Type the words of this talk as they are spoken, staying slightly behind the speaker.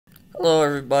Hello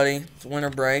everybody, it's winter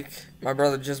break. My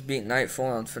brother just beat Nightfall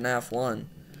on FNAF 1.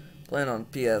 Playing on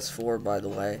PS4 by the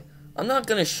way. I'm not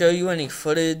going to show you any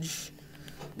footage,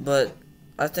 but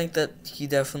I think that he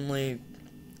definitely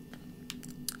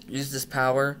used his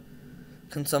power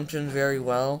consumption very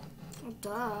well. Oh,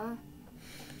 duh.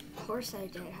 Of course I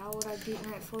did. How would I beat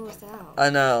Nightfall without? I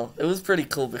know. It was pretty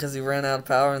cool because he ran out of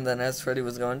power and then as Freddy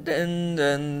was going dun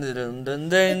dun dun dun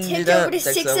dun, It ticked over to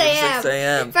 6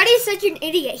 a.m. Freddy's such an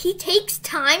idiot. He takes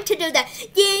time to do that.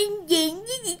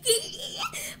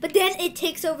 But then it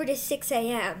takes over to 6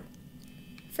 a.m.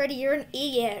 Freddy, you're an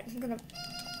idiot. I'm gonna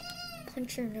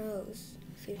punch your nose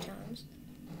a few times.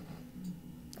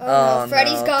 Oh, no,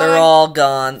 Freddy's gone. They're all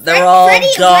gone. They're all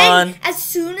gone. Went as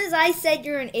soon as I said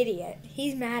you're an idiot.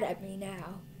 He's mad at me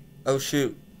now. Oh,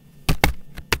 shoot. What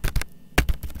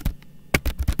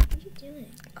are you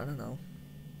doing? I don't know.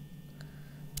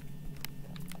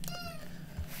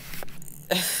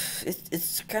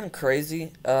 It's kind of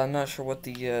crazy. I'm not sure what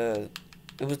the,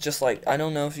 it was just like, I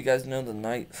don't know if you guys know the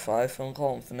Night 5 phone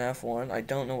call in FNAF 1. I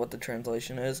don't know what the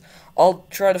translation is. I'll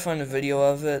try to find a video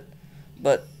of it,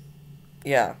 but,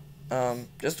 yeah.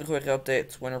 Just a quick update,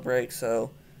 it's winter break,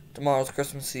 so tomorrow's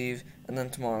Christmas Eve, and then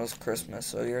tomorrow's Christmas,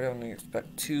 so you're going to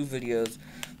expect 2 videos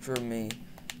from me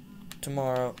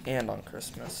tomorrow and on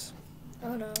Christmas.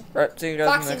 Oh no. Alright, see you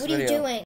guys in the next video. Foxy, what are you doing?